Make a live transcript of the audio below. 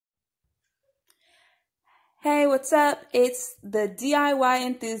Hey, what's up? It's the DIY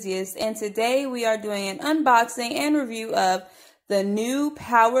Enthusiast, and today we are doing an unboxing and review of the new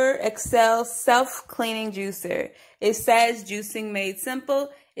Power Excel Self-Cleaning Juicer. It says juicing made simple.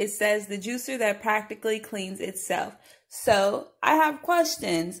 It says the juicer that practically cleans itself. So I have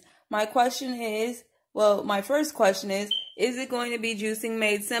questions. My first question is it going to be juicing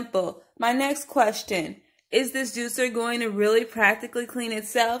made simple? My next question, is this juicer going to really practically clean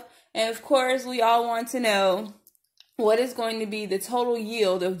itself? And of course, we all want to know what is going to be the total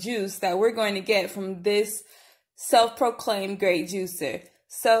yield of juice that we're going to get from this self-proclaimed great juicer.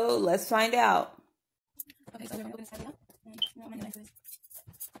 So let's find out. Okay, so we're going to open this up. And you know what my knife is.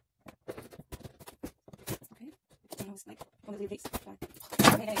 Okay. I know it's like one of the leaves.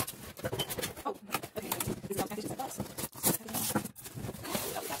 Okay. Oh, okay. This is how packaged this is. Oh,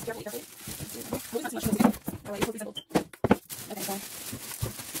 yes. Carefully. Well, it's not too much. All right, it's simple. Okay, so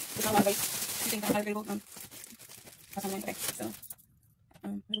there's not a lot of waste. Two things that are available. That's on one. Okay, so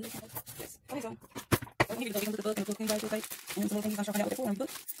yes. Okay, so I'm here to go look at the book and the clean guys real quick. And some little things I'm trying to find out what they're for in the book.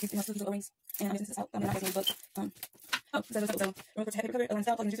 It has two little O-rings. And I'm missing this out. I'm not going to the book. It says so. Remember to have paper cover, align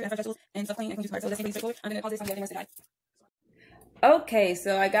style, plug in juicer, and fresh vegetables, and stuff clean and clean juice part. So that's pretty straightforward. I'm going to pause this on the other rest of the guide. Okay,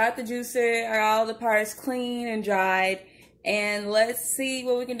 so I got the juicer, I got all the parts clean and dried. And let's see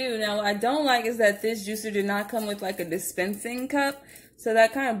what we can do. Now, what I don't like is that this juicer did not come with like a dispensing cup. So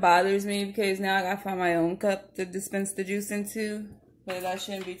that kind of bothers me because now I gotta find my own cup to dispense the juice into. But that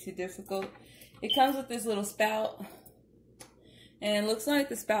shouldn't be too difficult. It comes with this little spout. And it looks like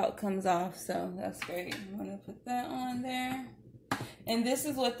the spout comes off, so that's great. I'm gonna put that on there. And this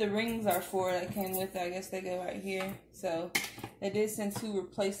is what the rings are for that came with it. I guess they go right here. So they did send 2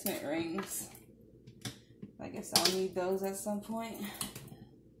 replacement rings. I guess I'll need those at some point.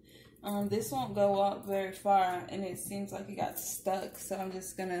 This won't go up very far, and it seems like it got stuck, so I'm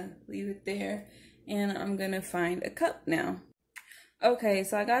just gonna leave it there, and I'm gonna find a cup now. Okay,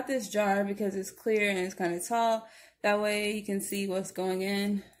 so I got this jar because it's clear and it's kind of tall. That way you can see what's going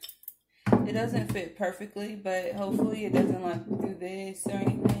in. It doesn't fit perfectly, but hopefully it doesn't like do this or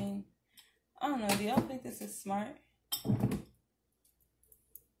anything. I don't know, do y'all think this is smart?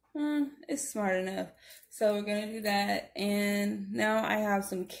 It's smart enough. So we're gonna do that, and now I have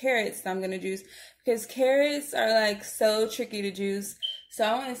some carrots that I'm gonna juice because carrots are like so tricky to juice. So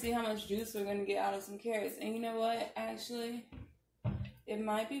I want to see how much juice we're gonna get out of some carrots. And you know what? Actually, it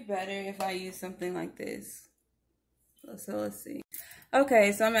might be better if I use something like this. So let's see.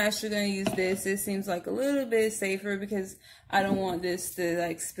 Okay, so I'm actually gonna use this. It seems like a little bit safer because I don't want this to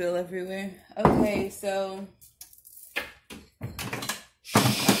like spill everywhere. Okay, so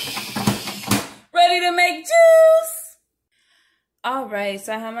ready to make juice. All right,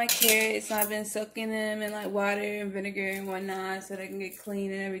 so I have my carrots. I've been soaking them in like water and vinegar and whatnot so they can get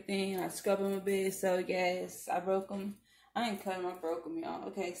clean and everything. I scrub them a bit. So yes, I broke them. I didn't cut them, I broke them, y'all.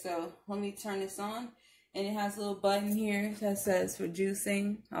 Okay, so let me turn this on, and it has a little button here that says for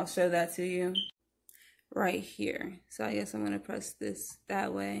juicing. I'll show that to you right here. So I guess I'm gonna press this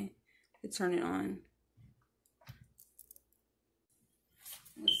that way to turn it on.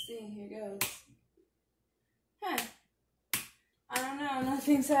 Let's see, here goes. Huh. I don't know,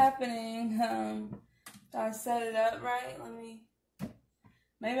 nothing's happening. I set it up right?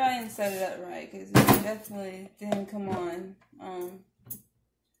 Maybe I didn't set it up right because it definitely didn't come on.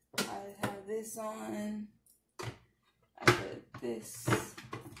 I have this on. I put this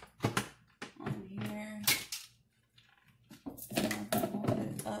on here. And I can hold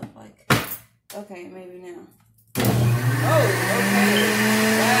it up like, okay, maybe now. Oh, okay.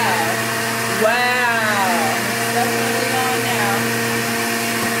 Wow. Wow. Definitely on now.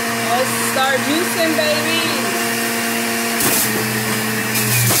 Let's start juicing, baby.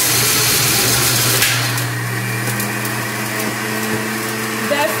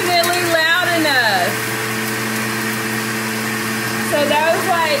 Definitely loud enough. So that was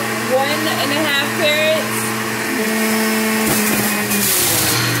like 1.5 carrots.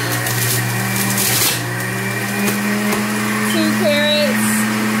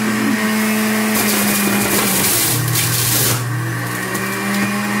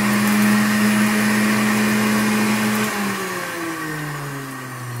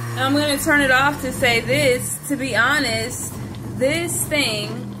 I'm going to turn it off to say this. To be honest, this thing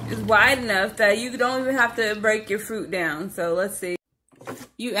is wide enough that you don't even have to break your fruit down. So let's see.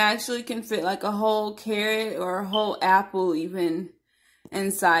 You actually can fit like a whole carrot or a whole apple even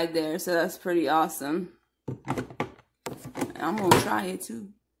inside there. So that's pretty awesome. I'm going to try it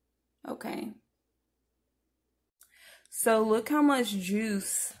too. Okay. So look how much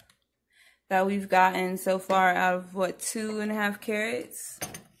juice that we've gotten so far out of what, 2.5 carrots.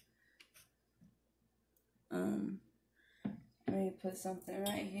 Let me put something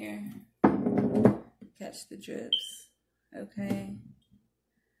right here. Catch the drips. Okay.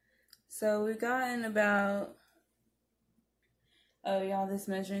 So we've gotten about, oh y'all, this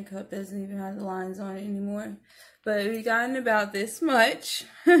measuring cup doesn't even have the lines on it anymore. But we've gotten about this much.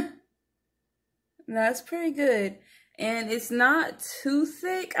 That's pretty good. And it's not too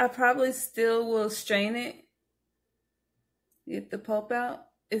thick. I probably still will strain it. Get the pulp out.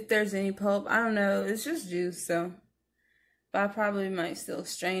 If there's any pulp. I don't know. It's just juice, so. But I probably might still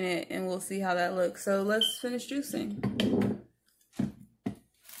strain it and we'll see how that looks. So let's finish juicing.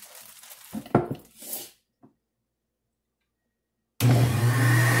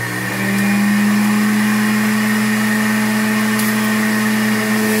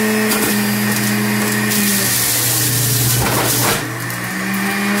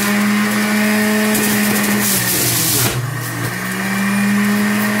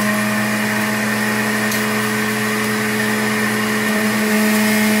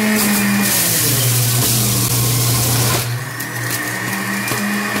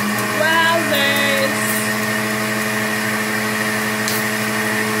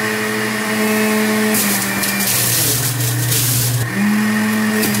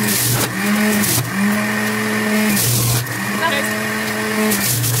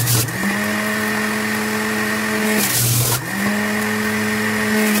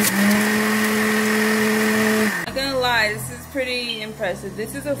 Pretty impressive.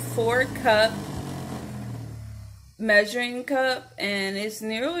 This is a 4-cup measuring cup and it's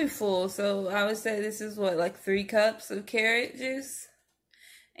nearly full, so I would say this is what, like 3 cups of carrot juice.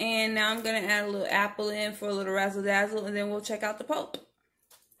 And now I'm gonna add a little apple in for a little razzle dazzle, and then we'll check out the pulp.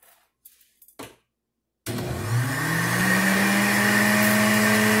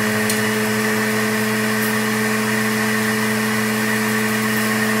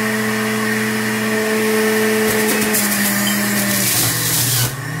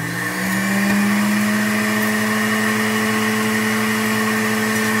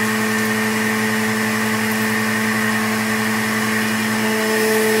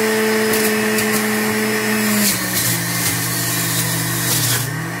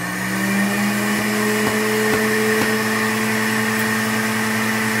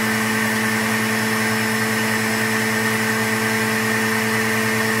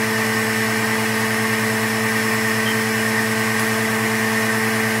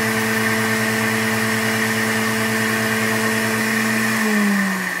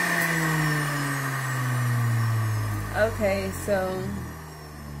 Okay, so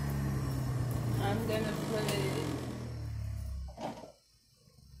I'm gonna put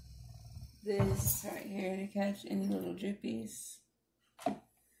this right here to catch any little drippies.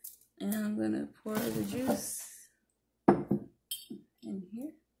 And I'm gonna pour the juice in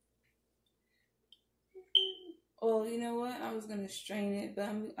here. Oh, you know what? I was gonna strain it, but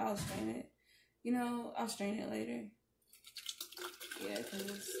I'll strain it. You know, I'll strain it later. Yeah, because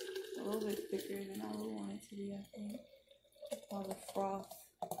it's a little bit thicker than I would want it to be, I think. All the froth.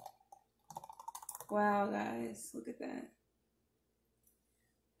 Wow, guys, look at that.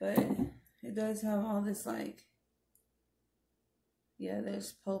 But it does have all this, like, yeah,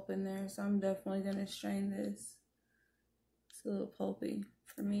 there's pulp in there, so I'm definitely gonna strain this. It's a little pulpy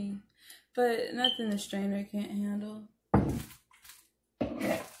for me, but nothing the strainer can't handle.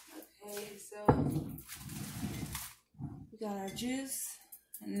 Okay, so we got our juice,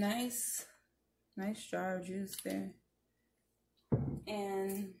 a nice jar of juice there.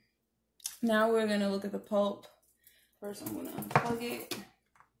 And now we're gonna look at the pulp. First, I'm gonna unplug it.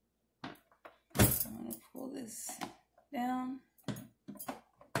 So I'm gonna pull this down, and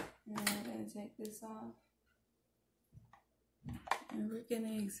then we're gonna take this off, and we're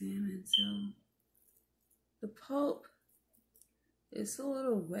gonna examine. So the pulp is a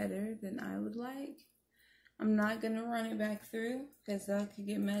little wetter than I would like. I'm not gonna run it back through because that could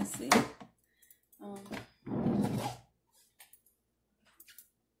get messy.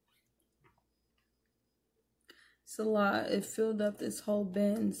 It's a lot. It filled up this whole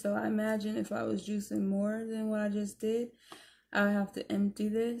bin. So I imagine if I was juicing more than what I just did, I would have to empty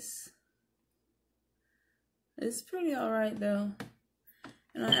this. It's pretty alright though.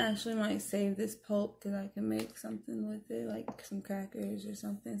 And I actually might save this pulp because I can make something with it, like some crackers or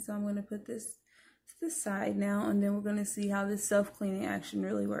something. So I'm going to put this to the side now, and then we're going to see how this self-cleaning action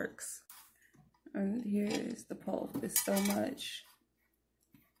really works. And here is the pulp. It's so much.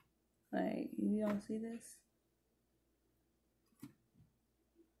 Like, y'all see this?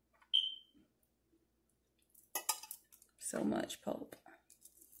 So much pulp.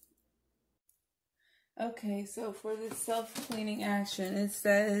 Okay, so for this self-cleaning action, it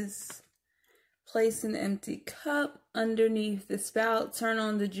says, Place an empty cup underneath the spout. Turn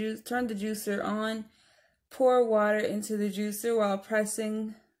the juicer on. Pour water into the juicer while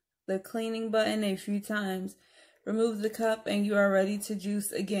pressing the cleaning button a few times. Remove the cup and you are ready to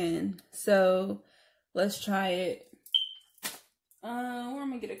juice again. So let's try it. Where am I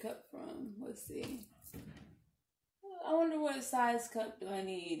gonna get a cup from? Let's see. I wonder what size cup do I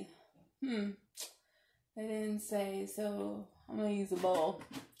need? They didn't say, so I'm gonna use a bowl.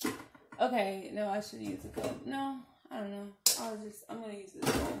 Okay, no, I should use a cup. No, I don't know. I'm gonna use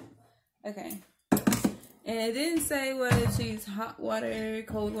this bowl. Okay. And it didn't say whether to use hot water,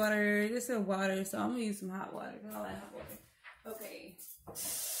 cold water. It just said water, so I'm gonna use some hot water. I like hot water. Okay.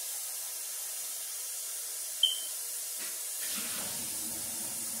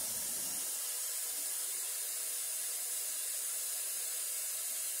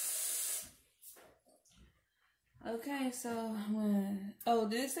 Okay, so I'm gonna. Oh,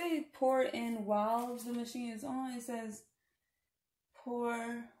 did it say pour in while the machine is on? It says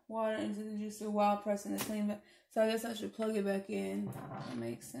pour water into the juicer while pressing the clean button. So I guess I should plug it back in. That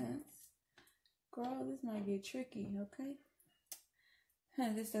makes sense. Girl, this might get tricky, okay?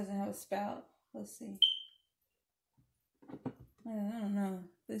 This doesn't have a spout. Let's see. I don't know.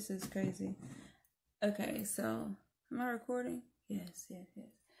 This is crazy. Okay, so am I recording? Yes. Okay,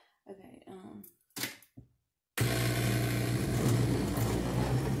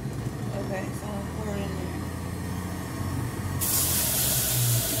 okay, so I'll pour it in there.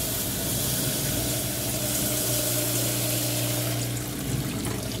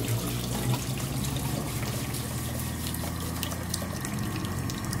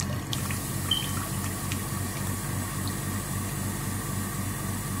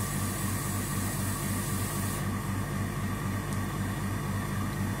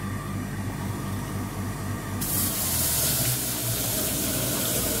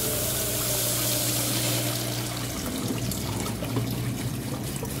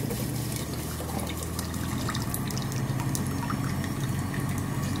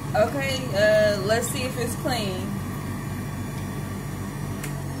 Okay, let's see if it's clean.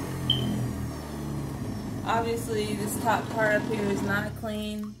 Obviously, this top part up here is not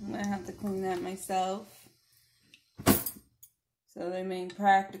clean. I'm gonna have to clean that myself. So the main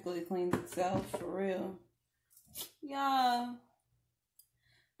practically cleans itself for real. Y'all,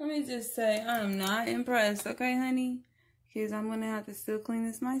 let me just say I'm not impressed, okay, honey? Because I'm gonna have to still clean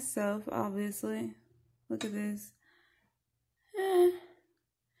this myself, obviously. Look at this.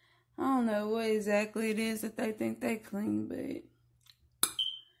 I don't know what exactly it is that they think they clean, but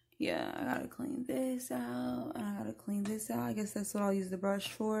yeah, I gotta clean this out, and I gotta clean this out. I guess that's what I'll use the brush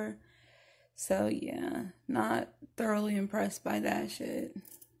for. So yeah, not thoroughly impressed by that shit.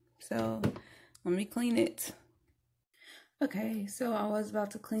 So let me clean it. Okay, so I was about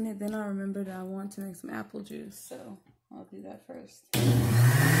to clean it, then I remembered I want to make some apple juice, so I'll do that first.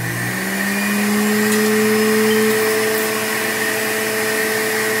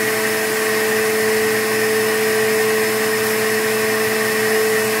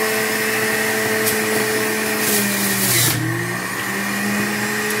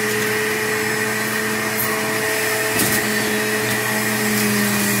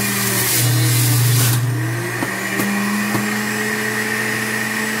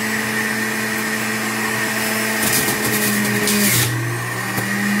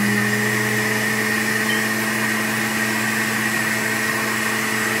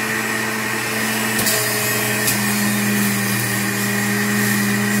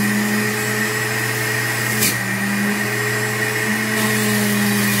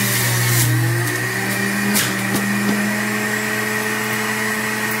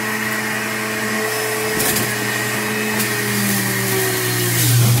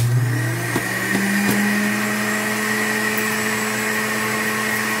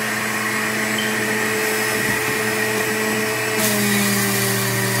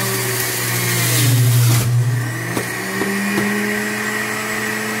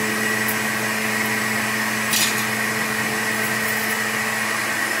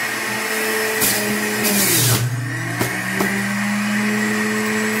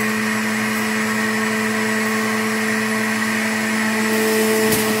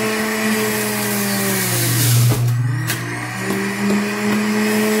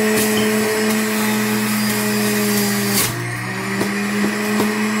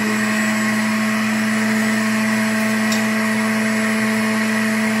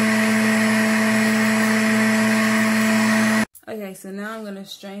 Okay, so now I'm gonna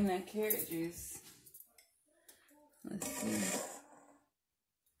strain that carrot juice. Let's see.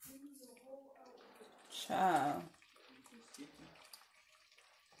 Child.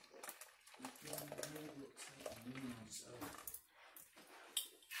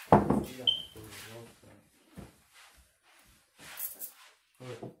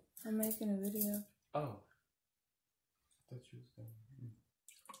 I'm making a video. Oh. I thought you was done.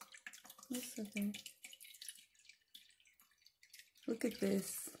 That's okay. Look at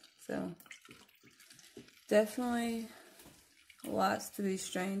this. So, definitely lots to be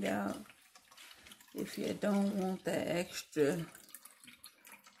strained out if you don't want that extra.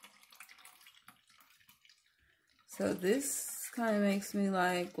 So this kind of makes me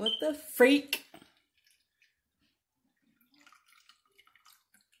like, what the freak?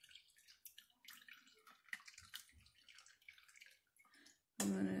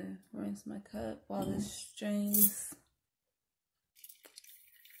 I'm gonna rinse my cup while this strains.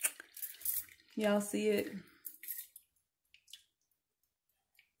 Y'all see it?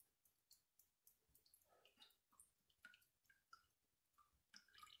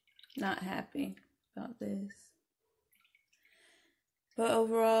 Not happy about this. But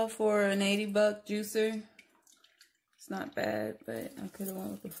overall, for an $80 juicer, it's not bad, but I could have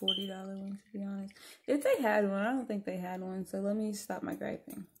went with the $40 one, to be honest. If they had one, I don't think they had one, so let me stop my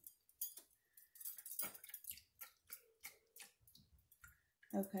griping.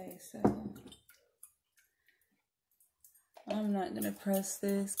 Okay, so I'm not gonna press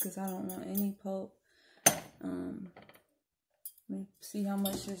this because I don't want any pulp. Let me see how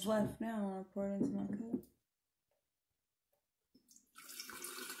much is left now when I pour it into my cup.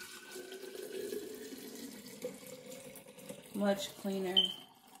 Much cleaner.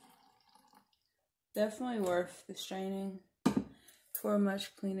 Definitely worth the straining for a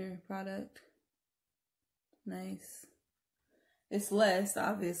much cleaner product. Nice. It's less,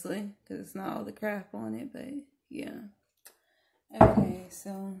 obviously, because it's not all the crap on it, but yeah. Okay,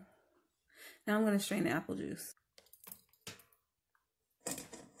 so now I'm going to strain the apple juice.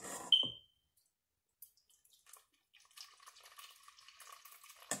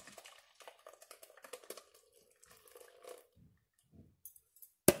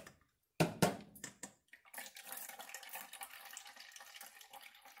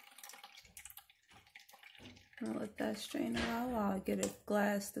 I'll let that strain a while while I get a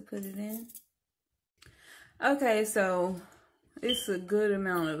glass to put it in. Okay, so it's a good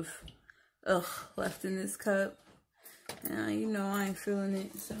amount of left in this cup. Now, you know I ain't feeling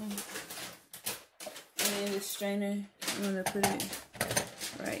it, so and in this strainer, I'm gonna put it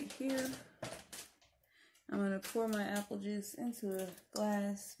right here. I'm gonna pour my apple juice into a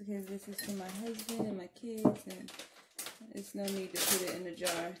glass because this is for my husband and my kids, and there's no need to put it in a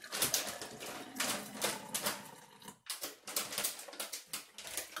jar.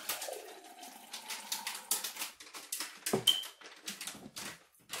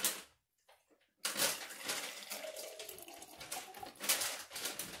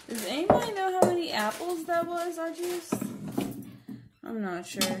 Does anybody know how many apples that was I juiced? I'm not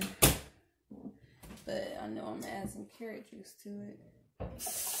sure. But I know I'm gonna add some carrot juice to it.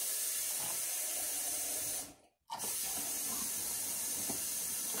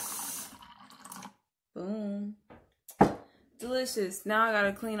 Boom. Delicious. Now I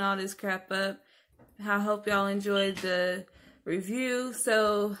gotta clean all this crap up. I hope y'all enjoyed the review.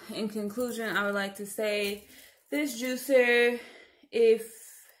 So in conclusion, I would like to say this juicer, if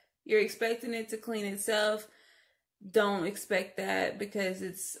you're expecting it to clean itself, don't expect that because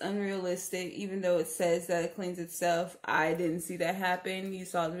it's unrealistic. Even though it says that it cleans itself, I didn't see that happen. You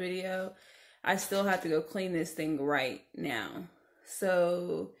saw the video. I still have to go clean this thing right now.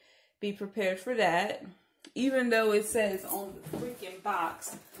 So be prepared for that. Even though it says on the freaking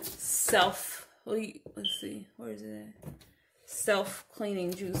box, let's see, where is it at?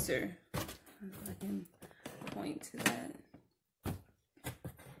 Self-cleaning juicer. If I can point to that.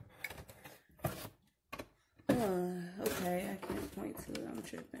 Okay, I can't point to it. I'm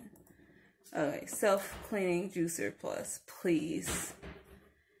tripping. Okay, self-cleaning juicer plus, please.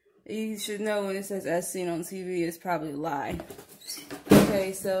 You should know when it says as seen on TV, it's probably a lie.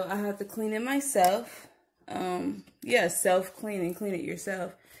 Okay, so I have to clean it myself. Yeah, self-cleaning, clean it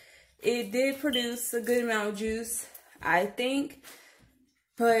yourself. It did produce a good amount of juice, I think,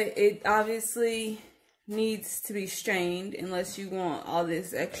 but it obviously needs to be strained unless you want all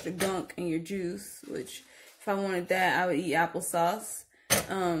this extra gunk in your juice, which if I wanted that, I would eat applesauce.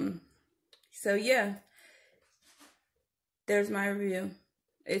 So yeah, there's my review.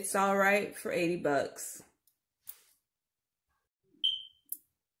 It's all right for $80.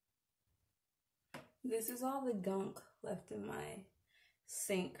 This is all the gunk left in my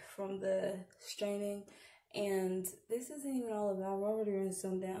sink from the straining, and this isn't even all of it. I've already rinsed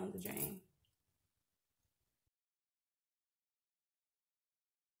some down the drain.